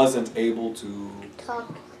 He wasn't able to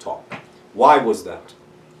talk. Why was that?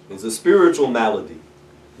 It's a spiritual malady,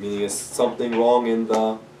 meaning it's something wrong in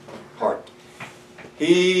the heart.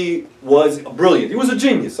 He was brilliant. He was a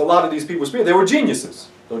genius. A lot of these people, they were geniuses.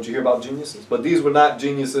 Don't you hear about geniuses? But these were not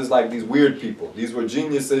geniuses like these weird people. These were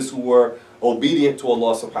geniuses who were obedient to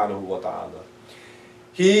Allah subhanahu wa ta'ala.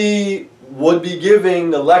 He would be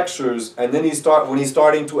giving the lectures, and then when he's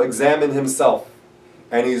starting to examine himself,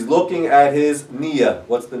 and he's looking at his niyyah.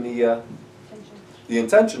 What's the niyyah? The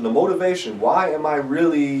intention, the motivation. Why am I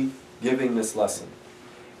really giving this lesson?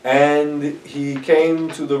 And he came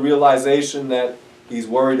to the realization that he's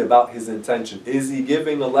worried about his intention. Is he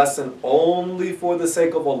giving the lesson only for the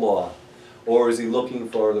sake of Allah, or is he looking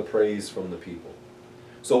for the praise from the people?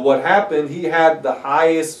 So what happened, he had the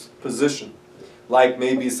highest position. Like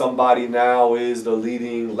maybe somebody now is the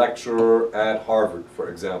leading lecturer at Harvard, for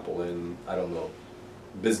example, in, I don't know,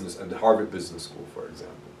 business, at the Harvard Business School, for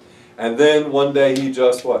example. And then one day he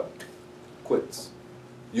just, what? Quits.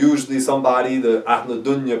 Usually somebody, the Ahl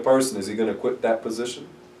Dunya person, is he going to quit that position?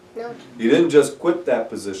 No. He didn't just quit that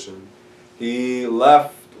position. He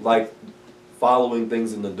left, like, following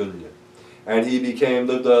things in the dunya. And he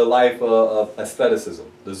lived a life of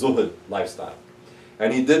aestheticism, the zuhud lifestyle.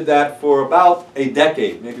 And he did that for about a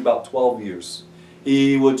decade, maybe about 12 years.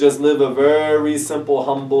 He would just live a very simple,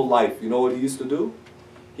 humble life. You know what he used to do?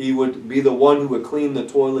 He would be the one who would clean the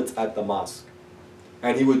toilets at the mosque.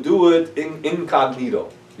 And he would do it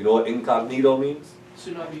incognito. You know what incognito means?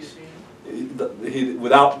 To not be seen.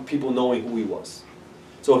 Without people knowing who he was.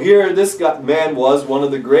 So here this man was one of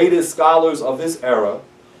the greatest scholars of his era.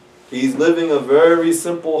 He's living a very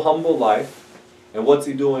simple, humble life. And what's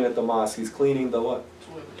he doing at the mosque? He's cleaning the what?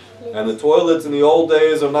 Toilet. And the toilets in the old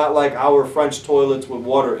days are not like our French toilets with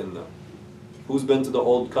water in them. Who's been to the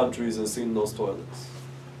old countries and seen those toilets?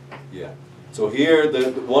 Yeah. So here,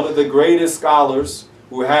 one of the greatest scholars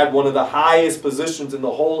who had one of the highest positions in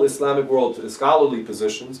the whole Islamic world, scholarly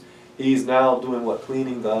positions, he's now doing what?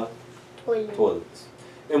 Cleaning the toilets.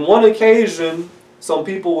 In one occasion, some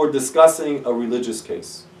people were discussing a religious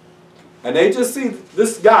case. And they just see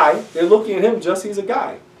this guy, they're looking at him just, he's a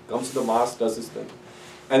guy. Comes to the mosque, does his thing.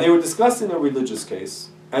 And they were discussing a religious case,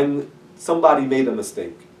 and somebody made a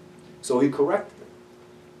mistake. So he corrected them.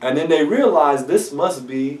 And then they realized this must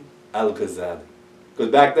be Al-Ghazali.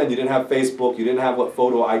 Because back then you didn't have Facebook, you didn't have what,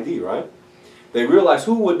 photo ID, right? They realized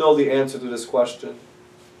who would know the answer to this question?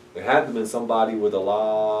 It had to be somebody with a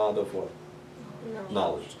lot of what?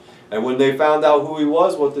 Knowledge. And when they found out who he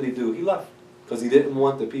was, what did he do? He left. Because he didn't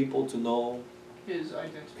want the people to know His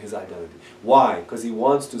identity. Why? Because he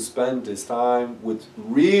wants to spend his time with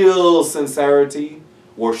real sincerity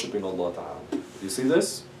worshiping Allah Ta'ala. You see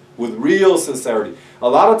this? With real sincerity. A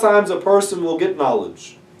lot of times a person will get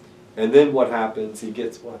knowledge. And then what happens? He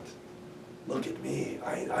gets what? Look at me.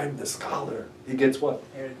 I'm the scholar. He gets what?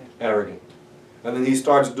 Arrogant. And then he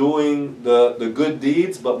starts doing the good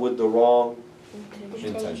deeds but with the wrong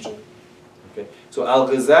intention. Okay. So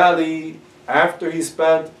Al-Ghazali, after he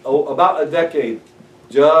spent about a decade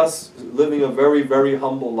just living a very, very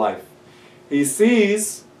humble life, he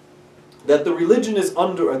sees that the religion is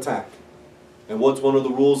under attack. And what's one of the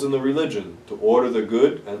rules in the religion? To order the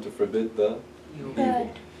good and to forbid the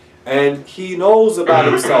evil. And he knows about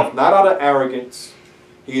himself, not out of arrogance,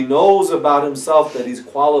 he knows about himself that he's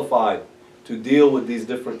qualified to deal with these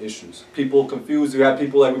different issues. People confused, you have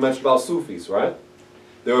people like we mentioned about Sufis, right?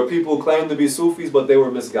 There were people who claimed to be Sufis, but they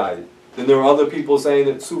were misguided. Then there were other people saying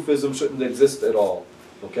that Sufism shouldn't exist at all.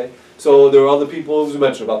 Okay? So there were other people, as we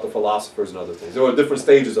mentioned, about the philosophers and other things. There were different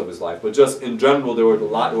stages of his life, but just in general, there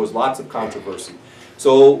was lots of controversy.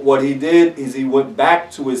 So what he did is he went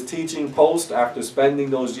back to his teaching post after spending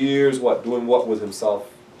those years, doing what with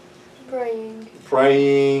himself?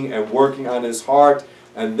 Praying and working on his heart.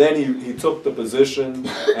 And then he took the position,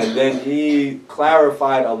 and then he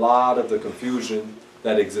clarified a lot of the confusion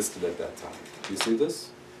that existed at that time. Do you see this?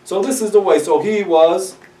 So this is the way. So he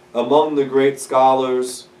was among the great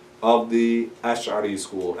scholars of the Ash'ari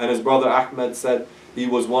school. And his brother Ahmed said he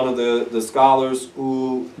was one of the scholars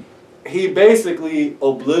who, he basically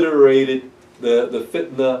obliterated the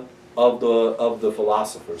fitna of the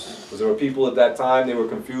philosophers. Because there were people at that time, they were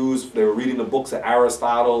confused, they were reading the books of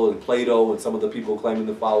Aristotle and Plato, and some of the people claiming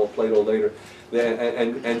to follow Plato later.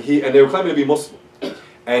 And they were claiming to be Muslim.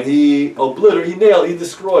 And he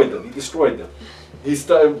destroyed them. He destroyed them.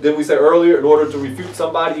 Didn't we say earlier, in order to refute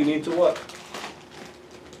somebody, you need to what?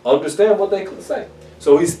 Understand what they could say.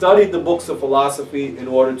 So he studied the books of philosophy in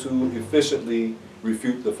order to efficiently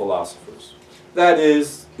refute the philosophers. That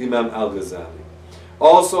is Imam Al-Ghazali.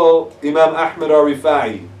 Also, Imam Ahmad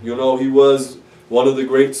al-Rifa'i, you know, he was one of the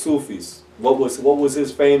great Sufis. What was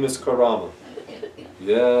his famous karama?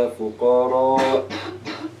 Ya fuqara.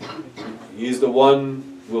 He's the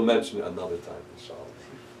one, we'll mention it another time, inshallah.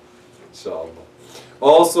 Inshallah.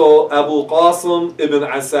 Also, Abu Qasim ibn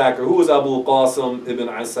Asakir. Who is Abu Qasim ibn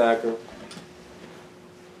Asakir?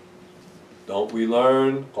 Don't we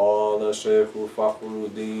learn? Qala Shaykh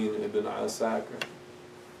Fakhruddin ibn Asakir.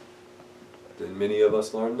 Did many of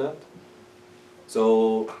us learn that?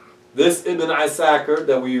 So, this Ibn Asakir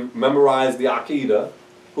that we memorized the Aqidah,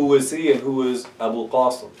 who is he and who is Abu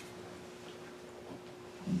Qasim?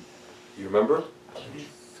 You remember?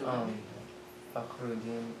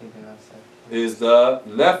 Fakhruddin ibn Asakir. Is the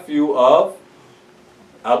nephew of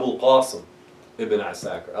Abu Qasim ibn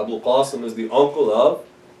Asakir. Abu Qasim is the uncle of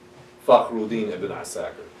Fakhruddin ibn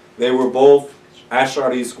Asakir. They were both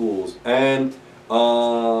Ash'ari schools. And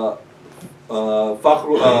Abu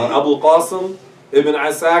Qasim ibn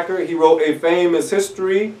Asakir, he wrote a famous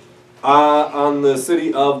history on the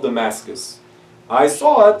city of Damascus. I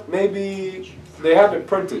saw it, maybe they have it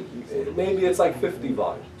printed. Maybe it's like 50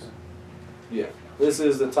 volumes. Yeah, this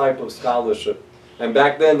is the type of scholarship. And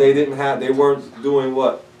back then they weren't doing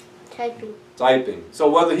what? Typing. So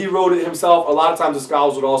whether he wrote it himself, a lot of times the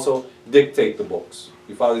scholars would also dictate the books.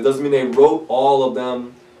 You follow? It doesn't mean they wrote all of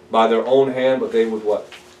them by their own hand, but they would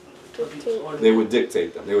what? They would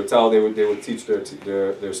dictate them. They would teach their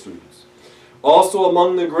students. Also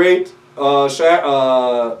among the great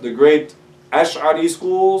Ash'ari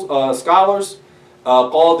schools scholars,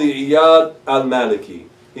 Qadi Iyad al-Maliki.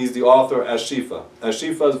 He's the author of Ash-Shifa.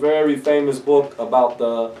 Ash-Shifa is a very famous book about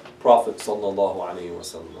the Prophet sallallahu alaihi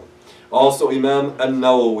wasallam. Also Imam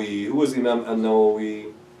al-Nawawi. Who is Imam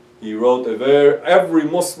al-Nawawi? He wrote every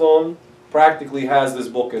Muslim practically has this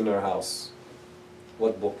book in their house.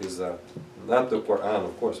 What book is that? Not the Quran,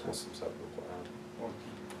 of course Muslims have the Quran.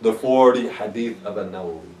 The 40 Hadith of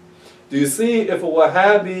al-Nawawi. Do you see if a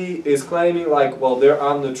Wahhabi is claiming like, well, they're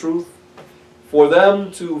on the truth? For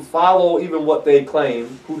them to follow even what they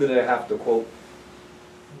claim, who do they have to quote?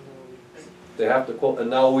 They have to quote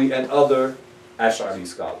al-Nawawi and other Ash'ari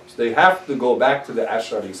scholars. They have to go back to the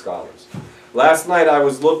Ash'ari scholars. Last night I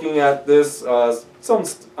was looking at this,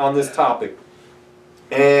 on this topic,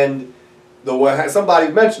 and somebody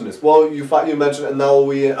mentioned this. Well, you mentioned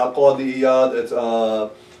al-Nawawi, al-Qadi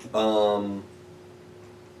Iyad,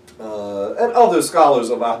 and other scholars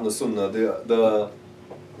of Ahl Sunnah, the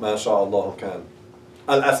MashaAllah Khan,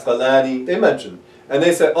 Al-Asqalani, they mentioned. And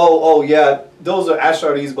they said, oh yeah, those are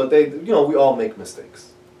Ash'aris, but we all make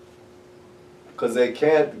mistakes. Because they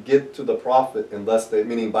can't get to the Prophet unless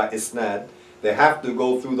meaning by Isnad, they have to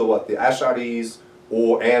go through the Ash'aris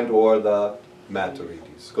or the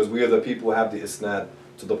Maturidis. Because we are the people who have the Isnad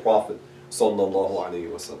to the Prophet sallallahu alaihi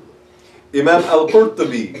wasallam. Imam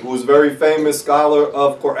al-Qurtubi, who is a very famous scholar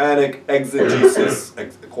of Quranic exegesis,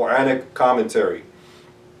 Quranic commentary,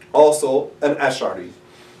 also an Ash'ari.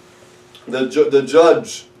 The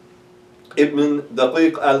judge, Ibn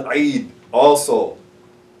Daqiq al-Eid, also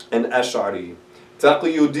an Ash'ari.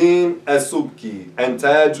 Taqiyuddin as-Subki and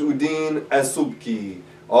Tajuddin as-Subki,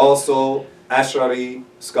 also Ash'ari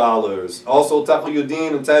scholars. Also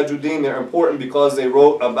Taqiyuddin and Tajuddin, they're important because they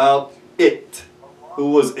wrote about it.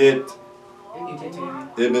 Who was it?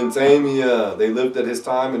 Ibn Taymiyyah. They lived at his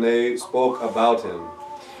time and they spoke about him.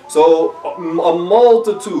 So a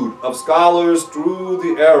multitude of scholars through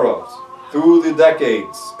the eras, through the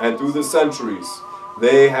decades, and through the centuries,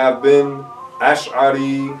 they have been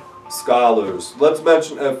Ash'ari scholars. Let's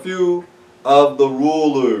mention a few of the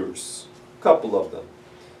rulers, a couple of them.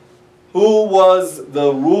 Who was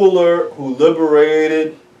the ruler who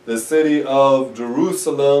liberated the city of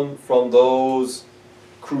Jerusalem from those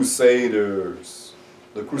Crusaders?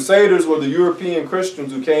 The Crusaders were the European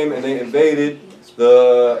Christians who came and they invaded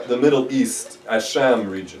the Middle East, Asham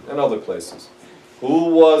region, and other places. Who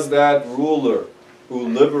was that ruler who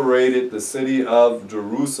liberated the city of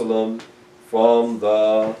Jerusalem from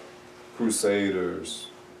the Crusaders?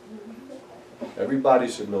 Everybody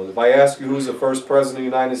should know. If I ask you who's the first president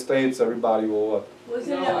of the United States, everybody will Was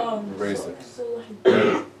it raise it.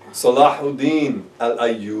 Salahuddin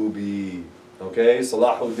al-Ayyubi. Okay,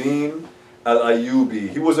 Salahuddin al-Ayyubi.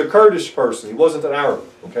 He was a Kurdish person. He wasn't an Arab.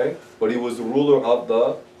 Okay, but he was the ruler of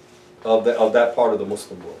that part of the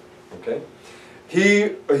Muslim world. Okay,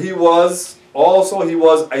 he was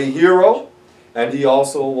a hero, and he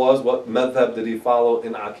also was, what madhab did he follow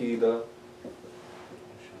in Aqidah?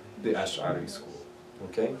 The Ash'ari school.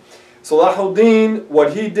 Okay, Salahuddin,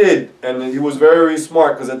 what he did, and he was very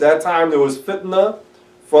smart, because at that time there was fitna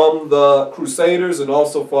from the Crusaders and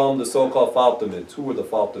also from the so-called Fatimids. Who were the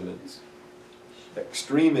Fatimids?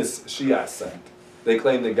 Extremist Shia sect. They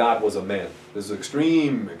claimed that God was a man. There's an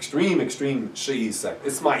extreme Shi'i sect.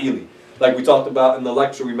 Ismaili. Like we talked about in the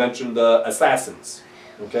lecture, we mentioned the assassins.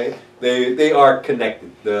 Okay? They are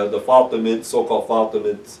connected. The Fatimids, so-called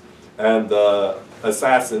Fatimids, and the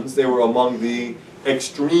assassins, they were among the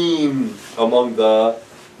extreme, among the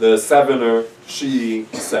Sevener Shi'i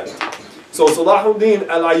sect. So Salahuddin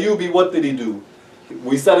al-Ayyubi, what did he do?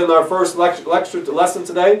 We said in our first lesson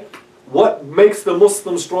today, what makes the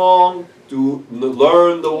Muslim strong? To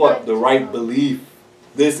learn the what? The right belief.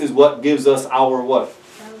 This is what gives us our what?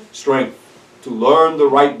 Strength. To learn the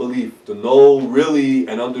right belief. To know really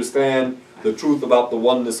and understand the truth about the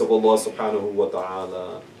oneness of Allah subhanahu wa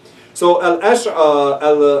ta'ala. So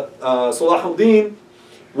Salahuddin,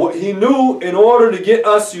 what he knew, in order to get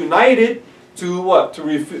us united, to what? To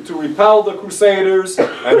repel the Crusaders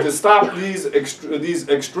and to stop these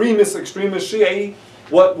extremist Shi'i.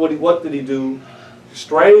 What did he do?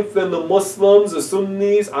 Strengthen the Muslims, the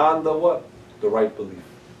Sunnis, on the what? The right belief.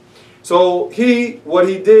 So what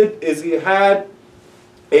he did is he had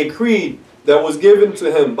a creed that was given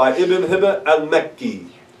to him by Ibn Hibba al-Makki,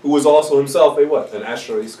 who was also himself a what? An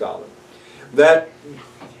Ashari scholar. That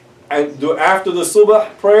after the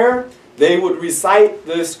Subh prayer, they would recite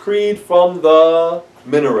this creed from the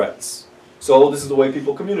minarets. So this is the way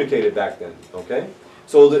people communicated back then. Okay.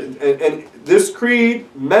 So and this creed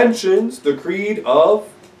mentions the creed of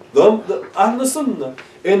the Ahl Sunnah.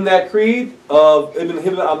 In that creed of Ibn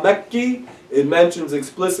Hibba al-Makki, it mentions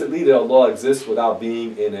explicitly that Allah exists without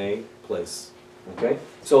being in a place. Okay?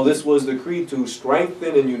 So this was the creed to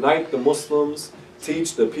strengthen and unite the Muslims,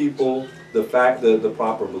 teach the people the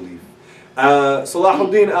proper belief.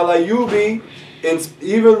 Salahuddin al-Ayyubi,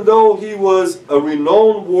 even though he was a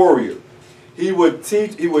renowned warrior, he would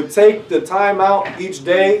take the time out each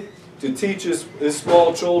day to teach his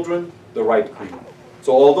small children the right creed.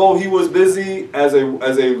 So although he was busy as a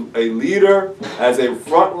leader, as a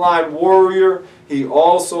frontline warrior, he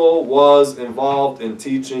also was involved in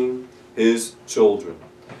teaching his children.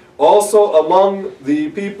 Also among the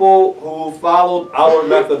people who followed our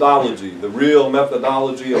methodology, the real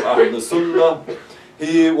methodology of Ahl Sunnah,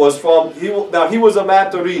 he was a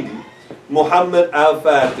Maturidi, Muhammad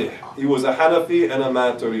al-Fatih. He was a Hanafi and a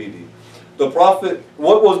Maturidi. The Prophet,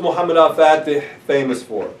 what was Muhammad al-Fatih famous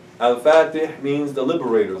for? Al-Fatih means the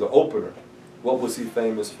liberator, the opener. What was he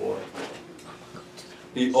famous for?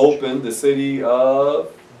 He opened the city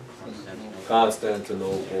of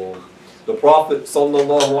Constantinople. The Prophet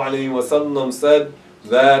ﷺ said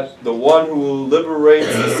that the one who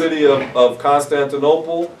liberates the city of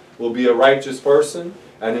Constantinople will be a righteous person,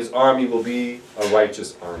 and his army will be a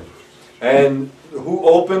righteous army. And who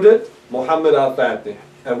opened it? Muhammad al-Fatih.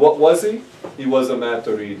 And what was he? He was a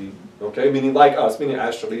Maturidi. Okay, meaning like us, meaning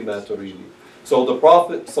Ashari Maturidi. So the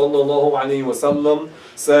Prophet ﷺ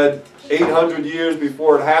said 800 years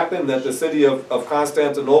before it happened that the city of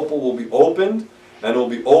Constantinople will be opened, and it will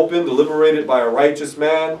be opened, liberated by a righteous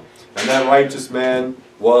man, and that righteous man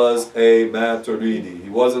was a Maturidi. He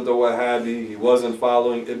wasn't a Wahhabi, he wasn't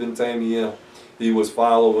following Ibn Taymiyyah, he was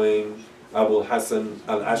following Abu Hassan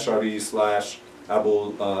Al-Ashari /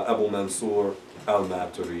 Abu Mansur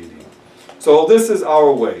Al-Maturidi. So this is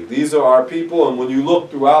our way. These are our people, and when you look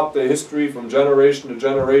throughout the history from generation to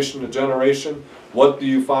generation to generation, what do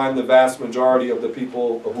you find the vast majority of the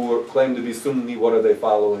people who claim to be Sunni, what are they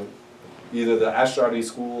following? Either the Ash'ari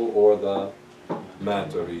school or the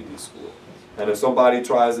Maturidi school. And if somebody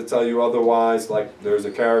tries to tell you otherwise, like there's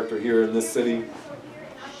a character here in this city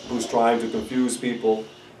who's trying to confuse people,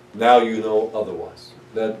 now you know otherwise.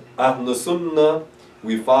 That Ahl Sunnah,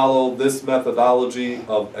 we follow this methodology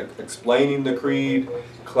of explaining the creed,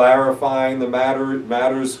 clarifying the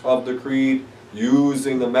matters of the creed,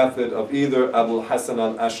 using the method of either Abu Hassan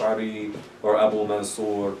al-Ash'ari or Abu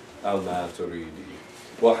Mansur al-Maturidi.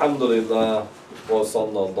 Walhamdulillah wa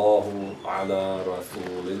sallallahu ala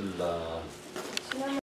rasulillah.